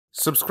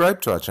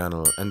Subscribe to our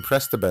channel and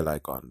press the bell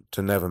icon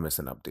to never miss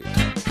an update.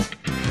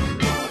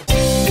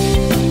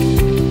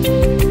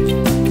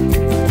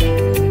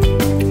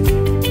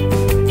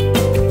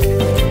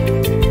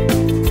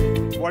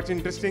 What's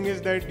interesting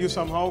is that you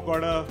somehow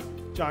got a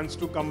chance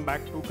to come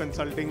back to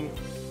consulting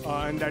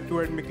and that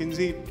too at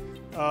McKinsey.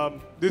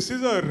 This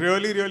is a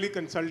really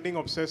consulting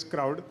obsessed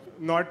crowd.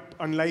 Not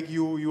unlike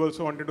you, you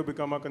also wanted to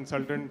become a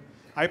consultant.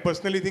 I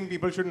personally think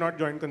people should not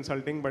join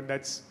consulting, but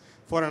that's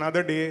for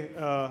another day.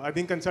 I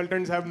think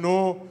consultants have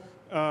no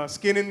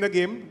skin in the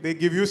game. They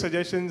give you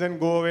suggestions and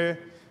go away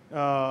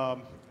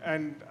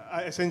and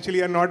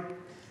essentially are not.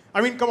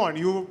 I mean, come on,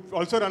 you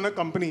also run a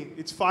company.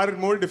 It's far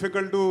more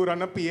difficult to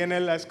run a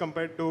P&L as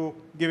compared to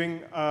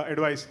giving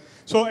advice.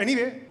 So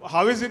anyway,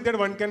 how is it that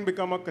one can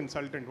become a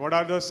consultant? What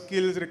are the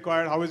skills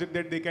required? How is it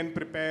that they can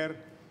prepare?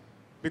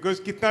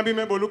 Because kitna bhi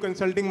main bolu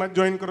consulting mat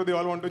join karo, they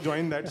all want to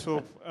join that.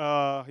 So,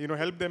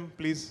 help them,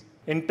 please.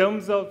 In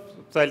terms of,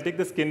 so I'll take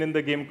the skin in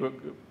the game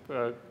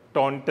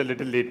taunt a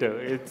little later.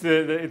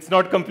 It's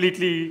not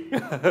completely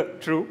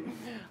true.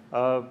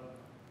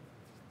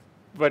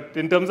 But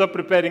in terms of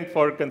preparing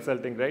for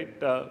consulting, right?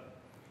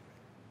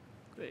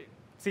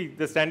 See,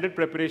 the standard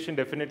preparation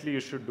definitely you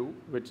should do,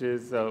 which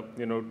is,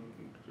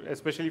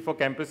 especially for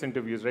campus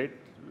interviews, right?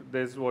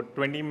 There's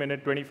 20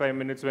 minutes, 25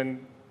 minutes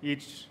when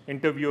each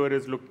interviewer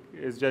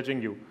is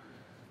judging you.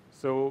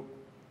 So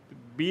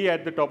be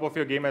at the top of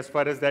your game as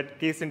far as that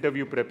case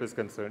interview prep is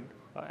concerned.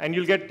 And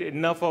you'll get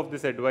enough of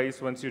this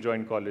advice once you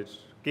join college,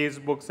 case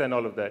books and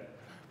all of that.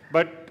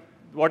 But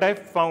what I've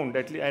found,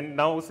 and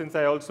now since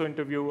I also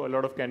interview a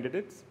lot of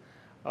candidates,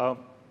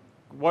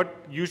 what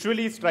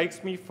usually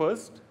strikes me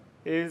first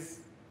is,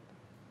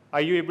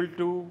 are you able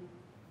to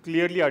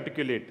clearly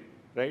articulate,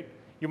 right?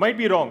 You might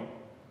be wrong,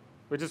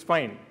 which is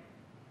fine.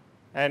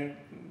 And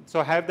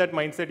so have that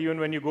mindset even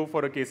when you go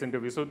for a case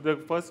interview. So the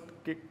first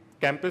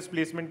campus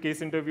placement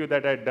case interview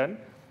that I'd done,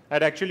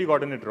 I'd actually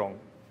gotten it wrong,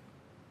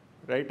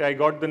 right? I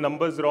got the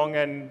numbers wrong,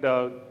 and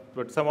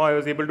but somehow I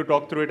was able to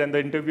talk through it, and the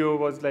interviewer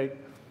was like,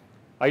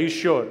 are you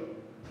sure?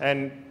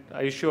 And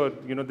are you sure,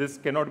 this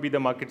cannot be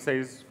the market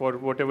size for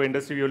whatever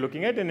industry you're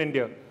looking at in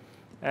India?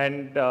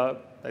 And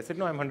I said,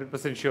 no, I'm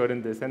 100% sure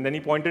in this. And then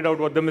he pointed out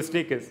what the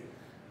mistake is.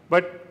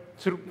 But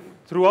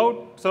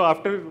throughout, so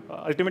after,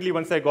 ultimately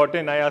once I got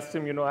in, I asked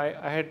him,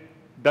 I had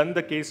done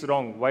the case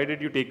wrong. Why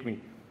did you take me?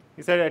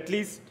 He said, at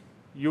least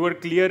you were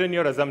clear in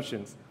your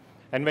assumptions.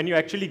 And when you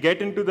actually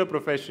get into the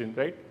profession,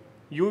 right,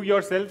 you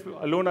yourself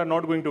alone are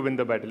not going to win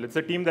the battle. It's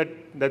a team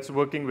that's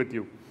working with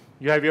you.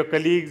 You have your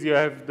colleagues, you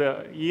have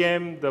the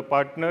EM, the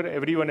partner,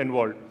 everyone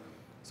involved.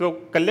 So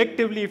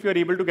collectively, if you're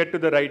able to get to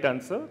the right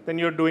answer, then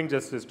you're doing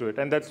justice to it,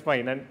 and that's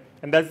fine. And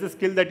that's the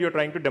skill that you're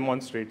trying to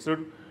demonstrate. So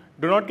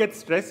do not get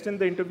stressed in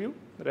the interview,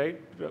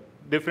 right?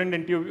 Different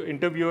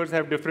interviewers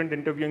have different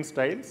interviewing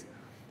styles.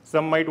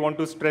 Some might want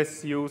to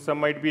stress you, some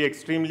might be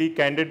extremely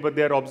candid, but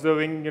they're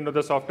observing,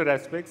 the softer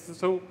aspects.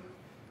 So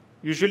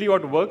usually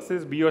what works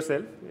is be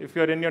yourself. If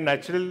you're in your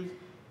natural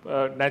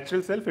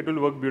self, it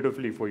will work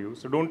beautifully for you.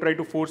 So don't try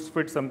to force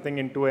fit something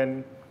into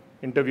an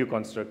interview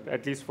construct.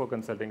 At least for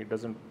consulting, it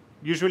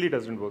usually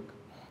doesn't work.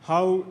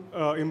 How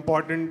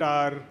important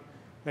are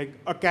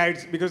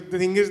ACADS? Because the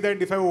thing is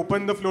that if I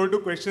open the floor to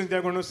questions,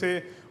 they're going to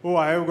say, oh,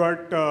 I have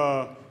got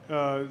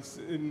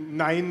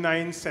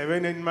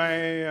 997 in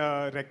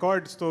my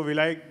records, so will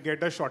I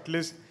get a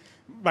shortlist?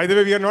 By the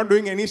way, we are not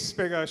doing any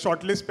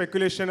shortlist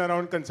speculation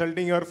around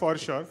consulting here for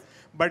sure.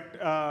 But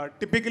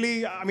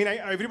typically,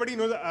 everybody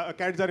knows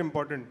ACADS are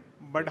important.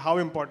 But how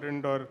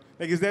important, or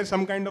is there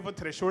some kind of a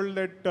threshold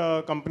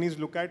that companies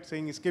look at,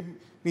 saying, "Iske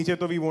niche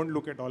to we won't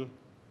look at all"?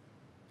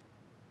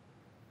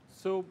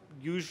 So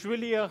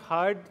usually a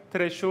hard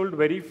threshold,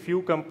 very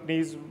few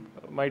companies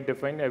might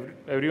define.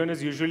 Everyone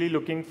is usually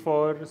looking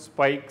for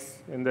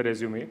spikes in the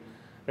resume.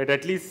 Right?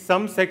 At least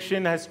some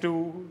section has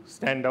to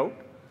stand out.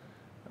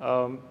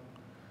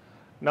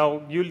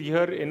 Now, you'll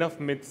hear enough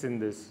myths in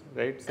this,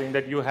 right? Saying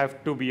that you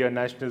have to be a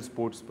national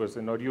sports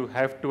person, or you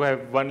have to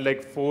have won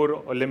 4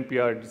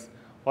 Olympiads,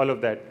 all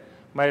of that.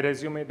 My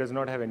resume does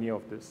not have any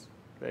of this,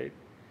 right?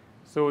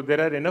 So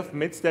there are enough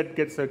myths that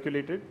get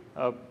circulated.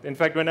 In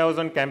fact, when I was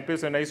on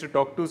campus and I used to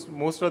talk to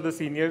most of the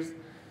seniors,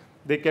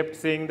 they kept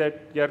saying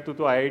that, यार तू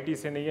तो IIT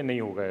से नहीं है,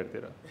 नहीं होगा यार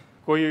तेरा.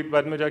 कोई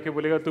बाद में जाके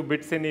बोलेगा तू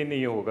बिट से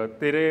नहीं होगा.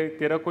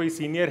 तेरा कोई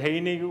सीनियर है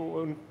ही नहीं,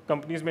 उन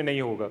कंपनीज में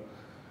नहीं होगा.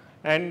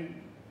 And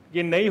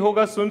ये नहीं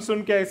होगा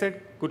सुन के ऐसे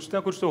कुछ ना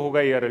कुछ तो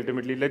होगा यार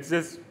ultimately. Let's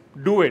just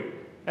do it.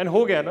 And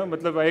हो गया ना,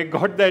 मतलब I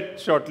got that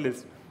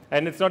shortlist.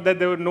 And it's not that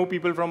there were no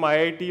people from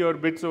IIT or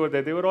BITS over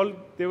there. They were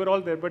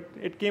all there, but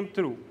it came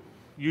through.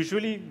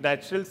 Usually,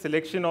 natural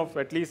selection of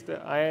at least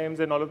IIMs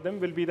and all of them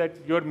will be that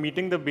you're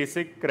meeting the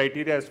basic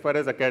criteria as far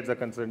as ACADS are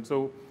concerned.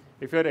 So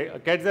if your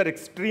ACADS are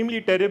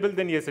extremely terrible,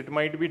 then yes, it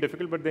might be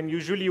difficult, but then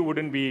usually you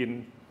wouldn't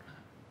be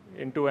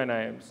into an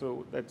IIM.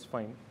 So that's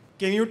fine.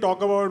 Can you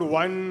talk about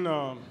one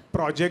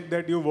project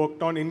that you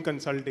worked on in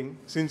consulting,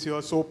 since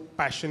you're so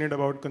passionate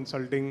about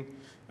consulting?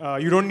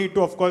 You don't need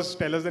to, of course,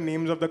 tell us the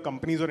names of the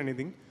companies or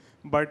anything.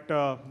 But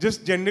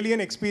just generally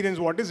an experience,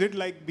 what is it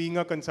like being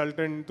a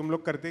consultant? तुम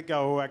लोग करते क्या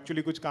हो?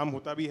 Actually कुछ काम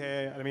होता भी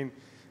है? I mean,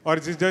 or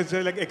is it just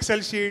like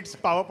Excel sheets,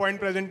 PowerPoint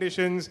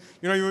presentations?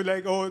 You know, you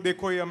like, oh,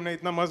 देखो ये हमने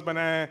इतना मस्त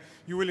बनाया है.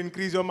 You will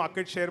increase your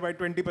market share by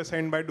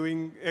 20% by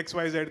doing X,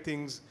 Y, Z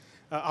things.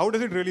 How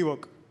does it really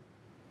work?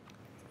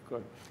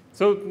 Good.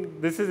 So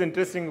this is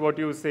interesting what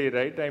you say,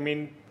 right? I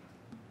mean,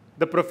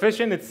 the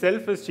profession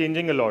itself is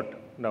changing a lot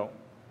now.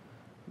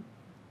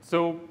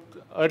 So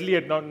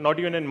earlier, not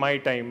even in my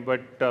time,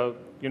 but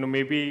you know,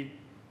 maybe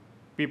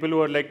people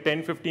who are like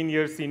 10, 15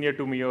 years senior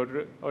to me,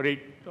 or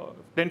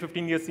 10,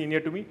 15 years senior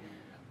to me,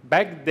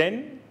 back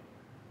then,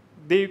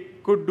 they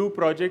could do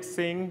projects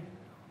saying,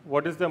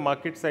 what is the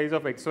market size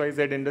of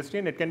XYZ industry?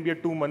 And it can be a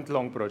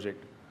 2-month-long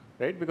project,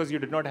 right? Because you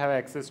did not have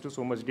access to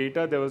so much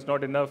data. There was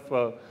not enough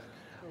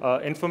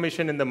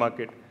information in the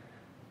market.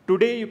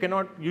 Today,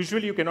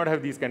 usually you cannot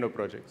have these kind of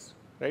projects,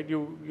 right?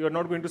 You're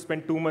not going to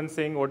spend 2 months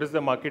saying, what is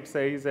the market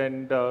size,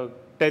 and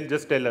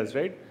just tell us,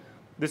 right?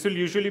 This will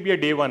usually be a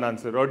day 1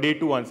 answer or day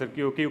 2 answer.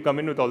 Okay, you come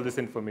in with all this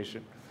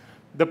information.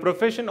 The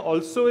profession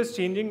also is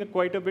changing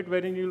quite a bit,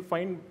 wherein you'll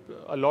find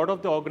a lot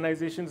of the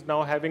organizations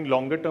now having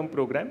longer term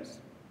programs,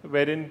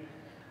 wherein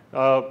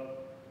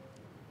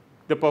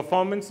the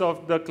performance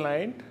of the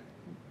client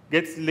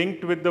gets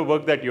linked with the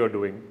work that you're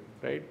doing,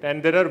 right?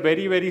 And there are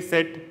very, very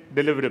set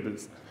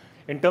deliverables.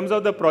 In terms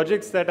of the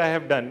projects that I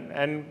have done,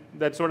 and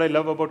that's what I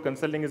love about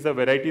consulting, is the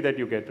variety that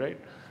you get, right?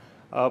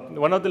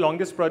 One of the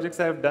longest projects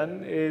I have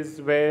done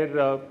is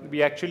where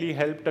we actually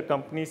helped a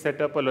company set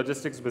up a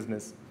logistics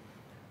business.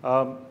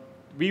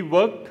 We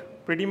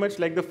worked pretty much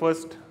like the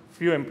first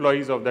few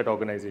employees of that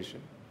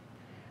organization.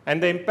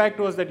 And the impact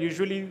was that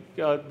usually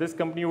this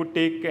company would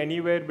take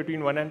anywhere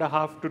between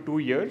 1.5 to 2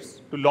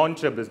 years to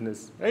launch a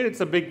business, right? It's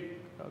a big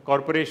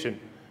corporation.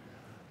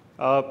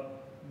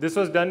 This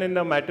was done in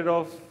a matter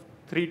of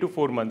 3 to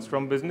 4 months,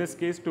 from business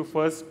case to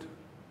first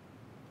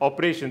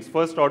operations,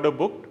 first order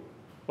booked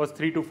was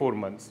 3 to 4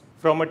 months.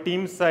 From a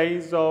team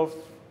size of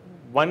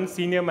 1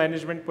 senior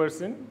management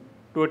person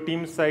to a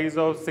team size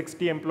of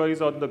 60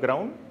 employees on the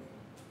ground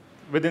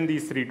within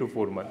these 3 to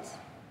 4 months,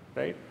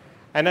 right?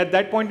 And at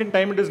that point in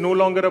time, it is no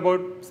longer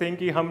about saying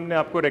कि हमने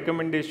आपको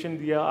recommendation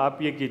दिया,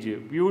 आप ये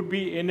कीजिए. You would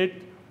be in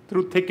it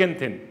through thick and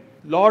thin.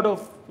 Lot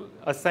of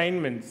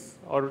assignments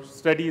or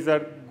studies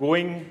are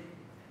going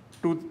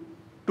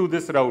to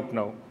this route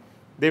now.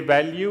 They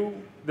value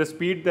the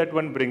speed that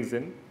one brings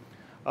in.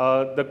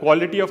 The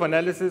quality of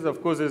analysis,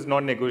 of course, is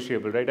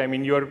non-negotiable, right? I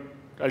mean, you're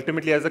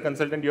ultimately, as a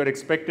consultant, you're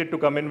expected to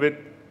come in with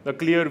a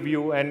clear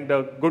view and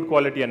a good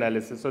quality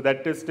analysis. So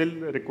that is still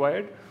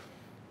required.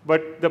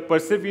 But the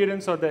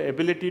perseverance or the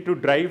ability to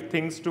drive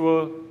things to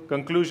a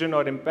conclusion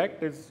or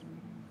impact is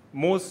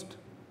most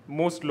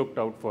looked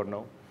out for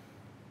now.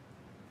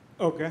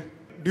 Okay.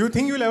 Do you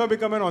think you'll ever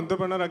become an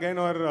entrepreneur again,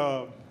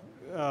 or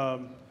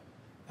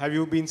have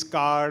you been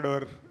scarred,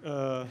 or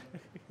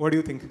what do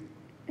you think?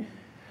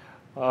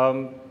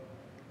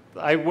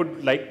 I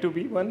would like to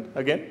be one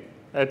again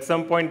at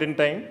some point in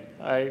time.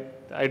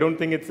 I don't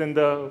think it's in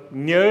the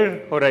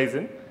near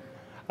horizon.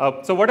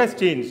 So what has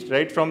changed,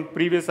 right, from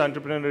previous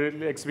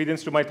entrepreneurial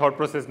experience to my thought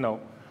process now?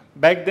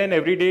 Back then,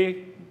 every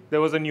day,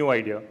 there was a new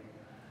idea.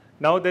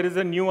 Now there is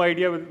a new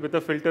idea with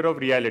a filter of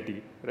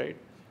reality, right?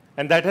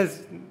 And that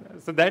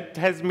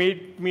has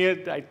made me,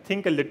 I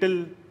think, a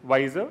little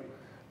wiser.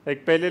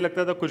 Like पहले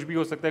लगता था कुछ भी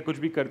हो सकता है, कुछ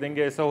भी कर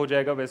देंगे, ऐसा हो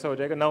जाएगा, वैसा हो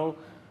जाएगा. Now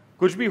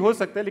कुछ भी हो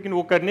सकता है, लेकिन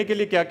वो करने के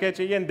लिए क्या क्या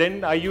चाहिए, and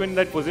then are you in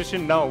that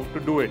position now to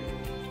do it?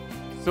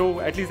 So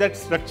at least that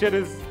structure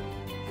is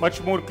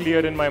much more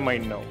clear in my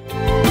mind now.